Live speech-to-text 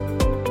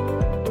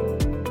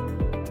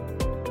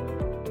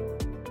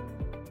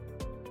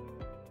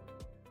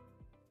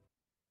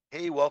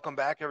Hey, welcome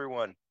back,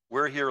 everyone.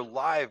 We're here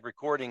live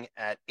recording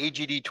at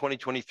AGD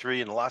 2023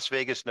 in Las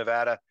Vegas,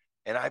 Nevada,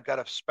 and I've got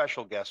a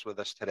special guest with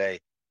us today,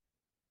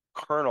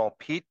 Colonel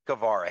Pete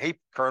Guevara. Hey,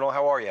 Colonel,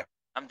 how are you?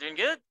 I'm doing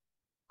good.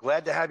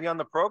 Glad to have you on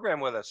the program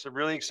with us. I'm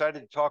really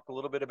excited to talk a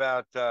little bit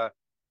about the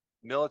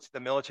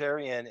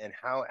military and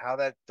how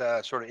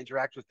that sort of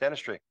interacts with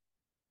dentistry.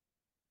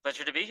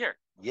 Pleasure to be here.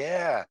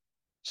 Yeah.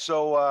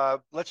 So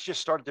let's just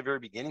start at the very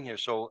beginning here.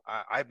 So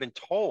I've been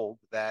told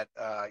that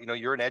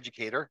you're an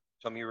educator.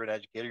 Tell me you're an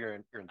educator. You're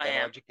in I dental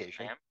am. I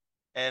education, am.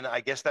 and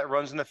I guess that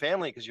runs in the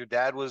family because your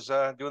dad was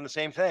doing the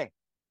same thing.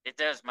 It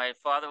does. My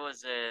father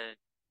was a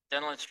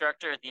dental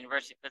instructor at the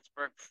University of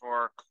Pittsburgh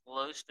for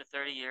close to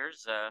 30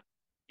 years.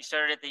 He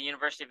started at the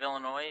University of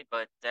Illinois,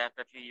 but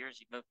after a few years,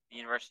 he moved to the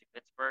University of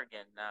Pittsburgh,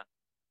 and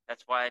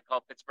that's why I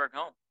call Pittsburgh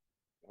home.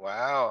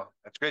 Wow,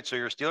 that's great. So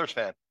you're a Steelers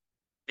fan.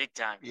 Big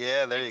time.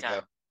 Yeah, there Big you go.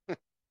 time.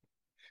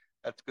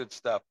 That's good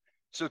stuff.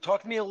 So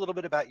talk to me a little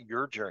bit about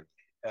your journey,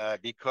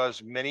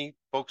 because many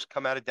folks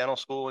come out of dental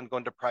school and go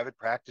into private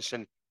practice.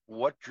 And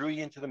what drew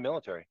you into the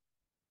military?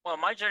 Well,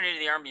 my journey to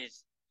the Army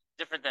is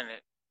different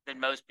than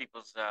most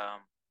people's.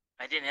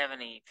 I didn't have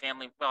any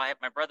family. Well,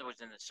 my brother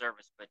was in the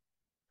service, but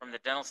from the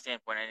dental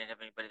standpoint, I didn't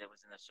have anybody that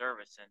was in the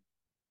service. And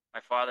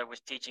my father was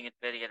teaching at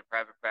Pitt. He had a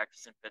private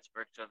practice in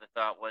Pittsburgh, so the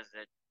thought was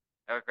that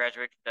I would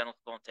graduate from dental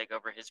school and take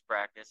over his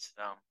practice.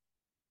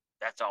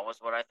 That's always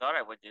what I thought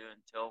I would do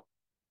until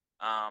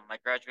I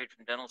graduated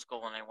from dental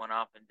school and I went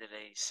off and did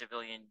a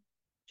civilian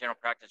general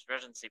practice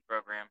residency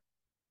program.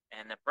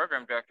 And the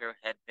program director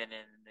had been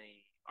in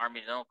the Army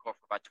Dental Corps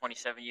for about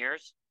 27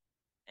 years.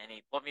 And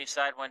he pulled me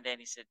aside one day and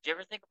he said, "Do you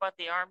ever think about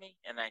the Army?"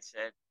 And I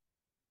said,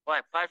 "Well, I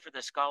applied for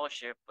the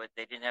scholarship, but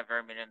they didn't have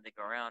very many of them to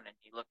go around." And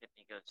he looked at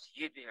me and goes,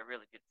 "You'd be a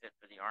really good fit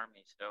for the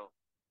Army." So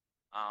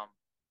um,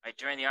 I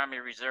joined the Army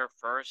Reserve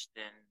first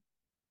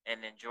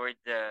and enjoyed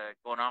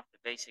going off the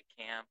basic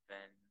camp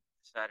and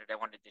decided I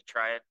wanted to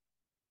try it.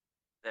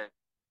 The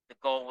the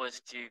goal was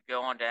to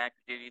go on to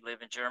active duty,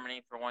 live in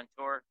Germany for one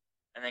tour,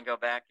 and then go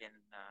back and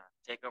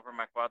take over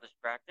my father's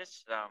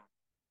practice.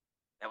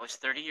 That was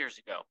 30 years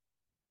ago.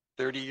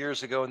 30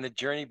 years ago, and the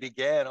journey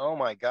began. Oh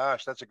my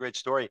gosh, that's a great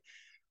story.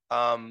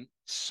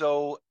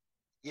 So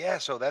yeah,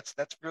 so that's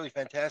really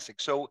fantastic.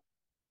 So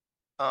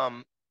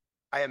um,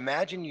 I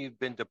imagine you've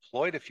been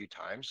deployed a few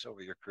times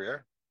over your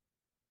career.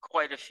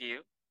 Quite a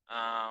few.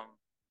 Um,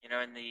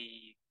 in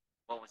the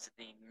what was it,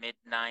 the mid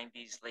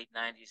 '90s, late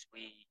 '90s,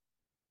 we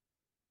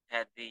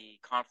had the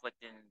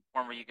conflict in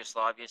former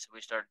Yugoslavia, so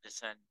we started to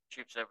send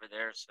troops over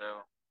there. So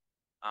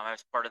I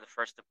was part of the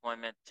first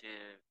deployment to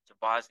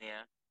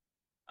Bosnia.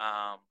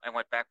 I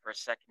went back for a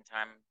second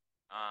time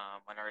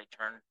when I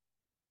returned,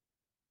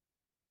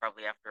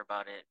 probably after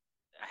about a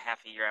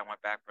half a year. I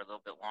went back for a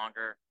little bit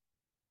longer.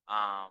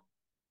 Um,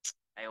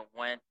 I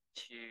went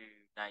to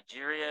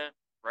Nigeria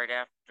right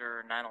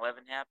after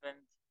 9/11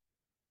 happened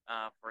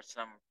for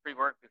some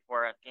pre-work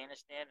before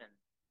Afghanistan, and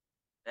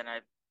then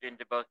I've been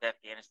to both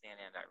Afghanistan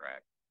and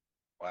Iraq.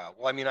 Wow.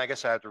 Well, I mean, I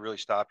guess I have to really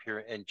stop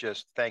here and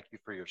just thank you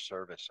for your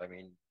service. I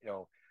mean,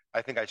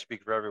 I think I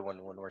speak for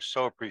everyone when we're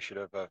so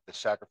appreciative of the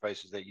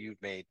sacrifices that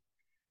you've made,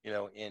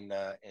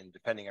 in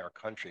defending our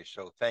country.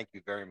 So thank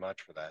you very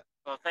much for that.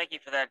 Well, thank you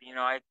for that.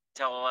 I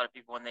tell a lot of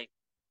people when they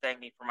thank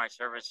me for my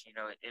service,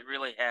 it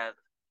really has,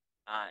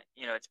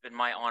 it's been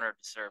my honor to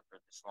serve for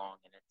this long,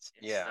 and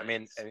Yeah, I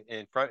mean,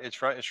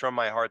 it's from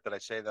my heart that I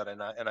say that,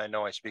 and I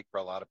know I speak for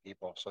a lot of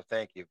people. So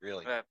thank you,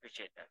 really. I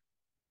appreciate that.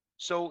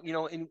 So,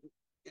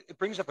 it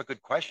brings up a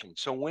good question.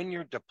 So when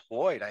you're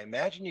deployed, I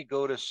imagine you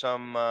go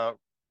to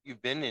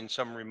you've been in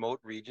some remote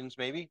regions,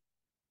 maybe.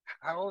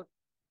 How,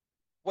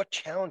 what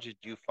challenges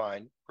do you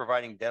find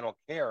providing dental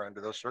care under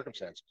those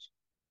circumstances?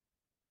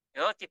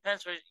 It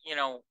depends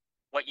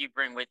what you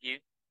bring with you,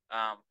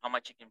 how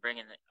much you can bring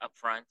in up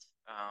front.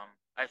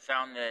 I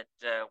found that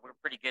we're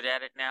pretty good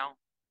at it now.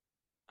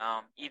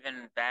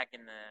 Even back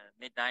in the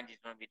mid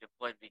 '90s when we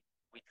deployed,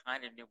 we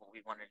kind of knew what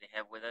we wanted to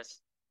have with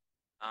us.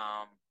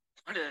 Um,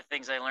 One of the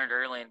things I learned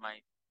early in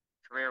my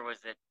career was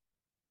that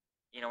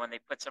when they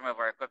put some of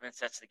our equipment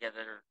sets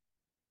together,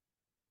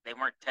 they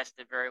weren't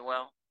tested very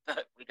well.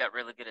 But we got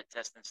really good at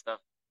testing stuff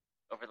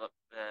over the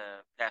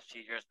past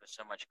few years with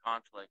so much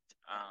conflict.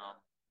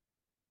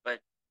 But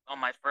on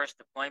my first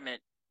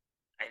deployment,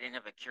 I didn't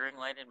have a curing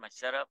light in my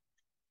setup.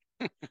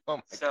 Oh my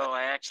God. So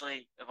I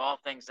actually, of all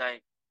things, I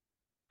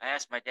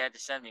asked my dad to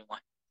send me one.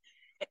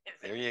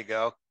 There you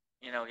go.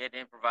 He had to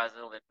improvise a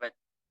little bit. But,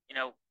 you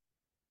know,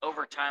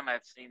 over time,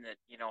 I've seen that,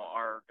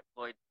 our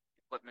deployed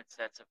equipment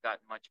sets have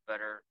gotten much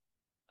better.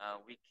 Uh,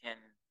 we can,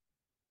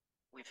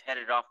 we've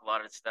headed off a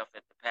lot of stuff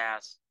at the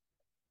pass.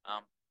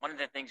 One of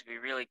the things we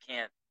really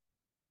can't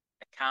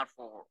account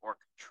for or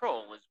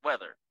control is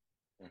weather.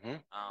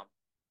 Hmm. Um,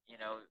 you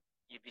know,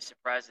 you'd be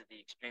surprised at the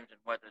extremes in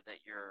weather that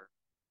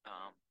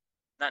um,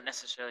 not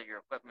necessarily your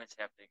equipment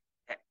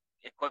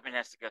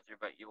has to go through,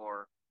 but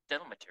your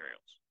dental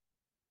materials.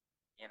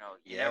 You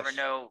never Yes.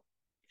 know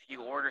if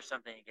you order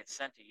something and gets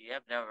sent to you. You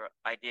have no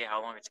idea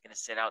how long it's going to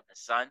sit out in the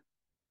sun,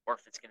 or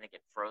if it's going to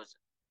get frozen.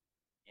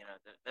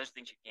 Those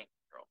things you can't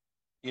control.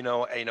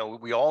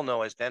 We all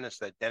know as dentists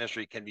that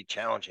dentistry can be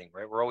challenging,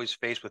 right? We're always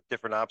faced with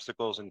different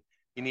obstacles, and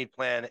you need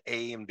plan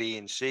A and B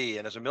and C.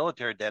 And as a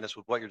military dentist,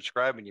 with what you're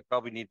describing, you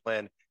probably need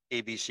plan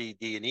A, B, C,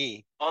 D, and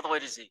E. All the way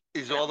to Z.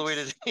 Is all the way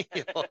to Z,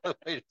 all the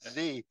way to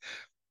Z,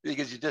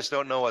 because you just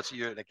don't know what's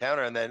you're an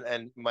encounter.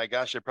 And my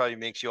gosh, it probably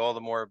makes you all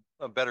the more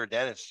a better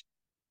dentist.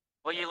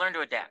 Well, you learn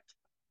to adapt.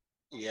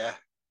 Yeah,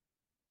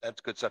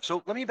 that's good stuff.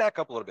 So let me back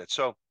up a little bit.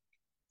 So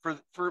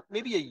for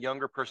maybe a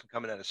younger person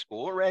coming out of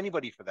school, or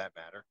anybody for that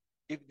matter,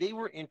 if they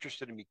were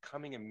interested in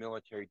becoming a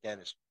military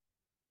dentist,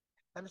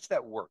 how does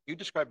that work? You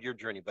described your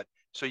journey, but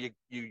so you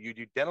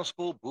do dental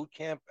school, boot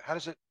camp. How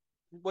does it?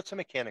 What's the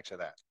mechanics of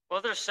that?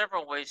 Well, there's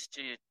several ways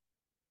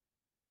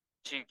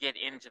to get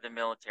into the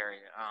military.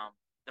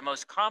 The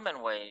most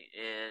common way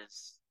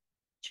is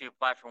to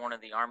apply for one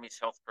of the Army's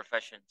health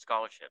profession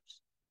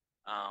scholarships.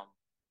 Um,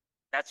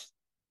 that's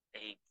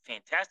a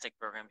fantastic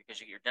program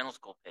because you get your dental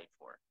school paid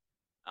for.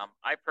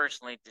 I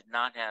personally did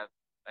not have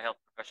a health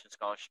profession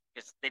scholarship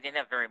because they didn't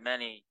have very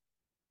many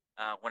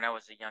when I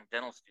was a young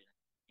dental student.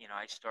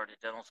 I started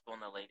dental school in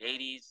the late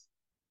 '80s.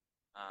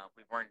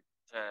 We weren't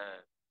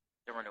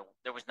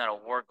there was not a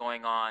war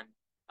going on,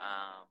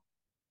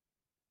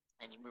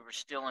 and we were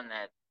still in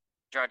that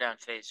drawdown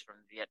phase from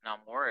the Vietnam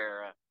War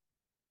era.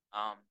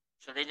 Um,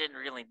 so they didn't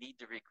really need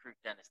to recruit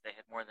dentists; they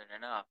had more than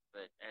enough.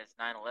 But as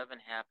 9/11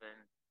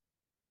 happened,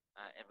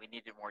 and we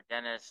needed more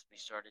dentists, we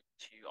started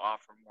to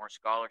offer more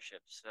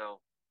scholarships. So,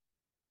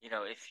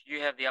 if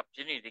you have the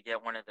opportunity to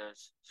get one of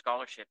those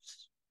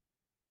scholarships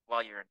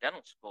while you're in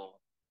dental school,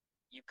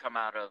 you come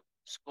out of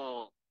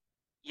school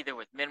either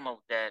with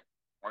minimal debt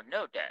or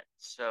no debt.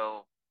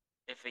 So,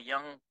 if a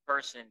young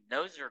person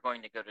knows they're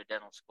going to go to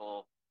dental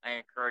school, I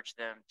encourage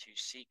them to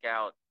seek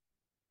out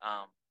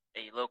um,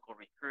 a local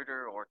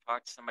recruiter or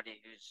talk to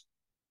somebody who's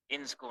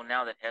in school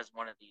now that has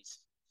one of these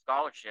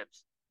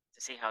scholarships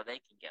to see how they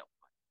can get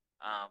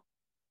one.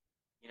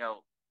 You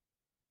know,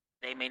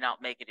 they may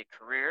not make it a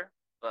career,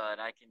 but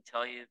I can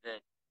tell you that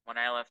when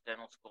I left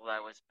dental school, I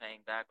was paying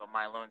back on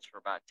my loans for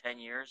about 10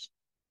 years.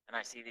 And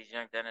I see these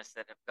young dentists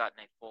that have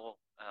gotten a full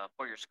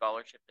 4-year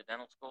scholarship to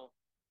dental school.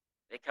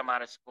 They come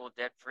out of school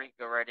debt free,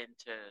 go right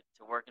into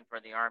working for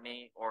the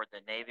Army or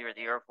the Navy or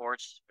the Air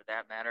Force for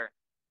that matter,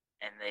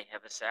 and they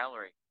have a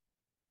salary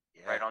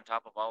Yeah. right on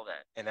top of all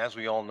that. And as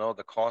we all know,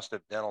 the cost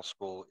of dental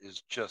school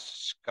is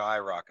just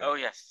skyrocketing. Oh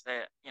yes,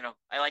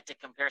 I like to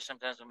compare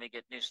sometimes when we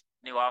get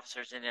new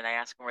officers in, and I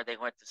ask them where they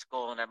went to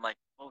school, and I'm like,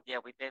 oh yeah,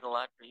 we paid a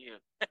lot for you.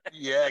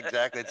 Yeah,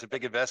 exactly. It's a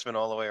big investment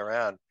all the way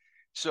around.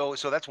 So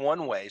that's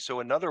one way.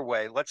 So another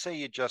way, let's say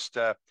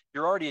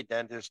you're already a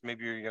dentist,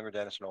 maybe you're a younger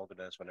dentist, an older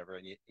dentist, whatever,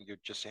 and you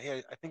just say,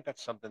 hey, I think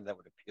that's something that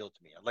would appeal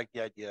to me. I like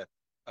the idea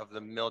of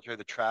the military,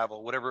 the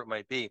travel, whatever it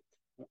might be.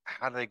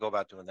 How do they go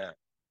about doing that?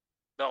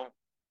 So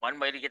one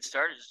way to get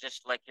started is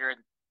just like here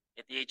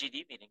at the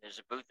AGD meeting. There's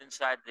a booth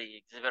inside the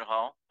exhibit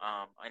hall.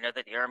 I know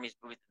that the Army's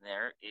booth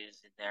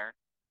is in there.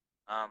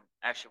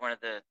 Actually, one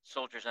of the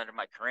soldiers under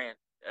my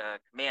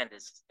command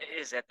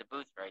is at the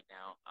booth right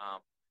now.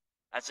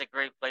 That's a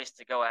great place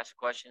to go ask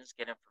questions,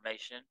 get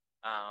information.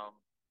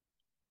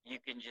 You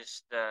can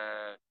just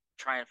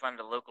try and find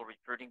a local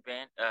recruiting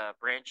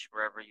branch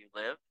wherever you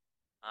live.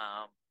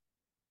 Um,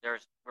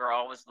 we're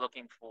always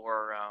looking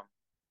for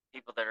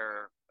people that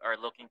are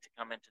looking to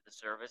come into the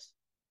service.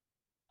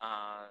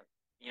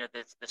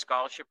 The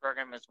scholarship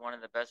program is one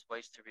of the best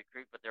ways to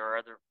recruit, but there are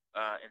other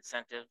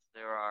incentives.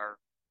 There are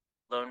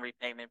loan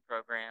repayment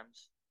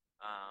programs.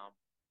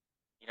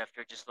 If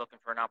you're just looking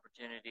for an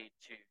opportunity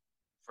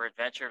for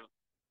adventure,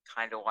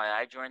 kind of why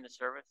I joined the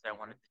service. I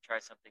wanted to try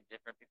something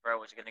different before I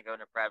was going to go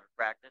into private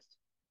practice.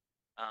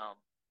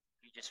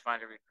 You just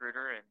find a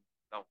recruiter and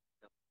they'll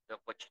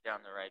put you down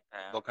the right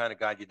path. They'll kind of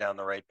guide you down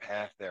the right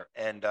path there.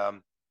 And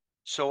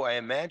so I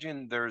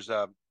imagine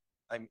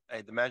I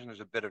imagine there's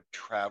a bit of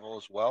travel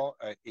as well.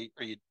 Are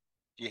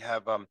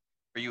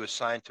you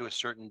assigned to a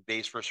certain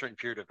base for a certain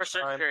period of for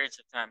time? certain periods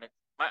of time?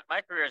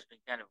 My career has been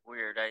kind of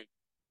weird. I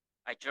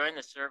joined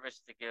the service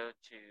to go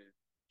to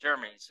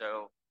Germany,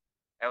 so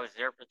I was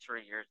there for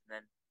 3 years, and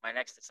then my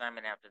next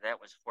assignment after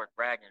that was Fort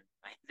Bragg, and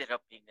I ended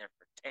up being there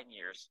for 10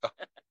 years.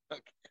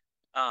 Okay.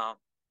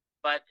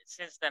 But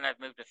since then, I've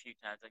moved a few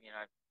times. I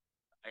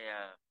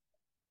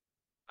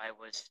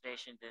was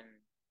stationed in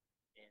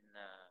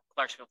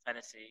Clarksville,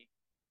 Tennessee,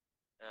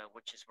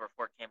 which is where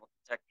Fort Campbell,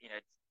 Kentucky.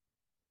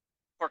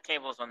 Fort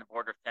Campbell is on the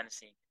border of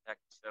Tennessee and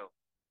Kentucky, so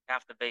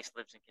half the base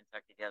lives in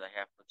Kentucky, the other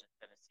half lives in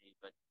Tennessee.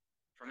 But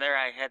from there,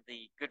 I had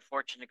the good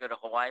fortune to go to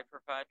Hawaii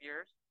for 5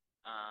 years.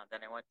 Then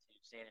I went to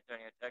San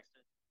Antonio,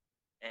 Texas,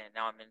 and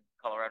now I'm in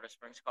Colorado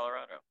Springs,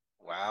 Colorado.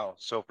 Wow.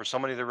 So for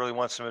somebody that really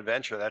wants some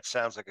adventure, that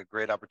sounds like a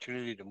great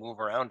opportunity to move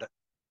around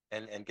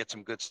and get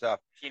some good stuff.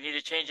 If you need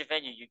to change a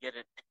venue, you get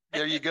it.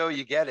 There you go.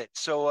 You get it.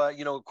 So,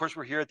 of course,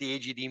 we're here at the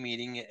AGD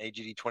meeting,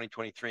 AGD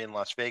 2023 in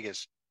Las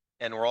Vegas,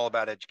 and we're all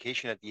about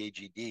education at the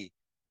AGD.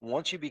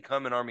 Once you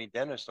become an Army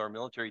dentist or a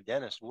military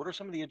dentist, what are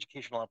some of the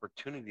educational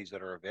opportunities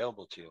that are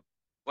available to you?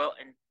 Well,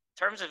 in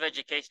terms of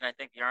education, I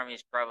think the Army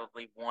is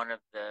probably one of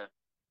the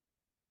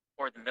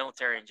or the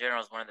military in general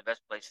is one of the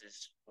best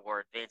places for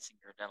advancing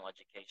your dental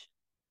education.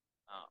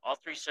 All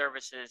three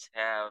services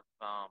have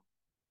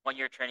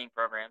 1-year training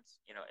programs,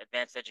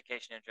 advanced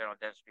education and general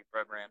dentistry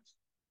programs.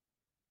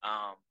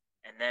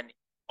 And then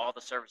all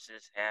the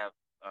services have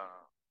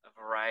a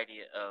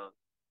variety of,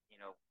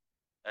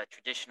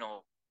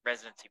 traditional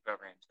residency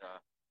programs,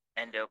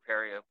 endo,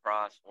 perio,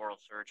 pros, oral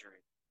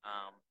surgery.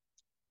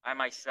 I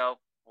myself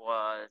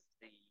was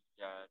the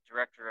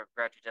director of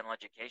graduate dental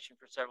education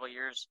for several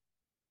years.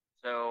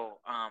 So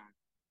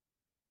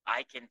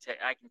I can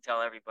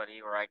tell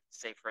everybody, or I can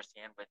say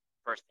firsthand with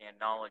firsthand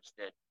knowledge,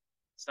 that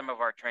some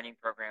of our training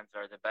programs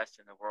are the best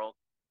in the world.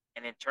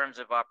 And in terms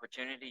of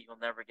opportunity,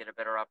 you'll never get a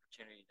better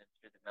opportunity than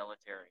through the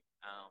military.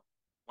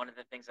 One of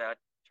the things I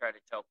try to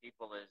tell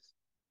people is,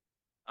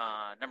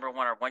 number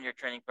one, our 1-year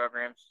training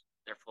programs,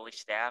 they're fully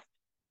staffed.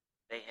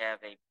 They have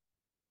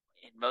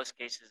in most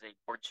cases, a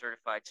board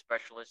certified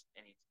specialist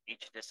in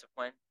each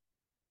discipline.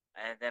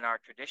 And then our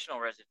traditional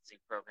residency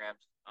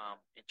programs,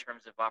 in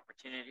terms of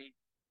opportunity,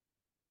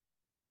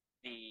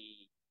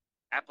 the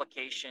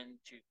application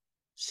to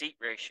seat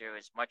ratio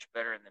is much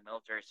better in the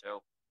military.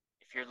 So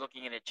if you're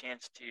looking at a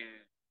chance to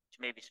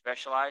maybe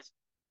specialize,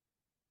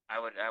 I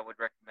would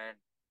recommend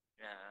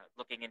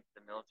looking into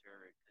the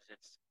military, because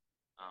it's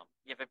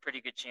you have a pretty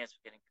good chance of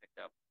getting picked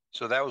up.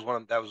 So that was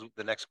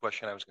the next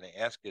question I was going to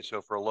ask you. So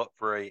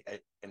for an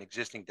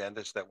existing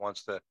dentist that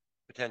wants to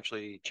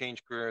potentially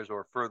change careers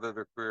or further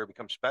their career,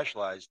 become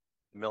specialized,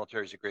 the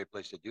military is a great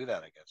place to do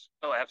that, I guess.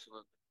 Oh,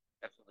 absolutely,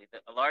 absolutely.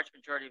 A large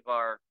majority of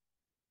our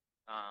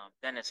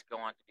dentists go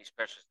on to be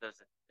specialists, those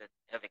that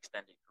have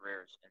extended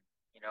careers. And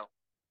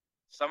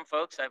some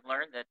folks, I've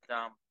learned that,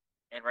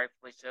 and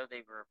rightfully so,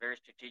 they were very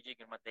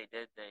strategic in what they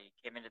did. They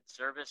came into the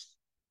service,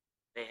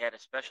 they had a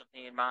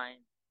specialty in mind,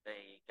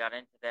 they got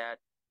into that,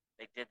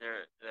 they did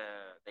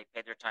they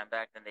paid their time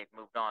back, then they've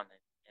moved on.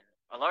 And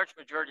a large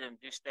majority of them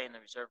do stay in the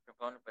reserve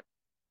component, but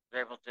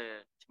they're able to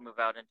move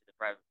out into the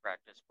private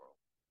practice world.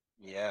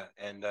 Yeah,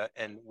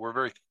 and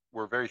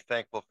we're very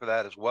thankful for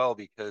that as well,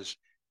 because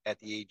at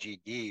the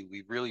AGD,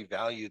 we really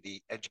value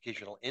the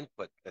educational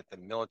input that the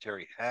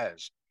military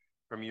has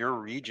from your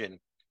region.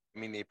 I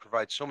mean, they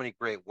provide so many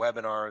great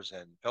webinars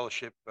and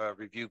fellowship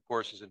review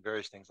courses and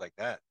various things like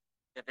that.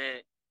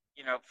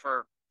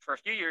 For a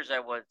few years, I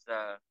was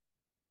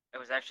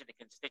actually the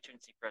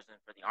constituency president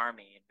for the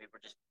Army, and we were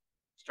just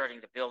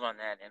starting to build on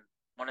that. And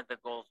one of the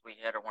goals we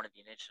had, or one of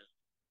the initiatives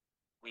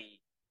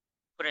we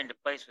put into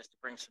place, was to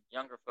bring some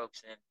younger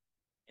folks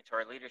into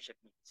our leadership.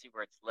 And you can see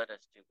where it's led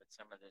us to with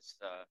some of this,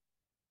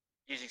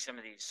 using some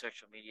of these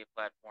social media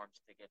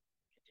platforms to get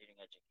continuing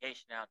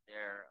education out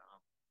there.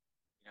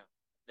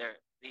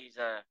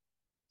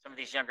 Some of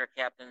these younger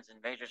captains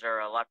and majors are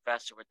a lot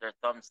faster with their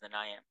thumbs than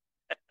I am.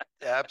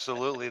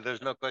 Absolutely,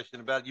 there's no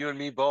question about it. You and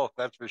me both,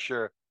 that's for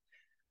sure.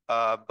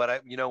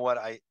 But you know what,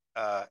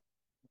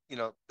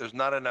 there's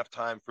not enough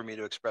time for me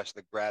to express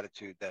the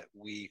gratitude that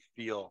we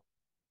feel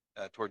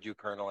toward you,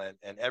 Colonel,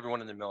 and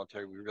everyone in the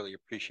military. We really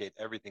appreciate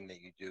everything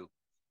that you do,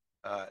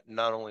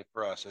 not only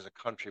for us as a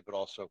country, but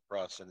also for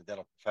us in the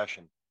dental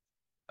profession.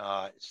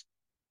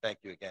 Thank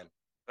you again.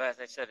 But as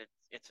I said,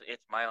 it's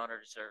my honor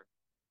to serve.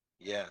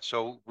 Yeah,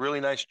 so really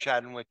nice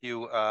chatting with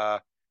you.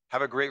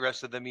 Have a great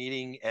rest of the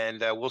meeting, and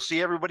we'll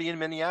see everybody in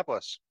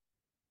Minneapolis.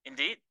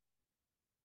 Indeed.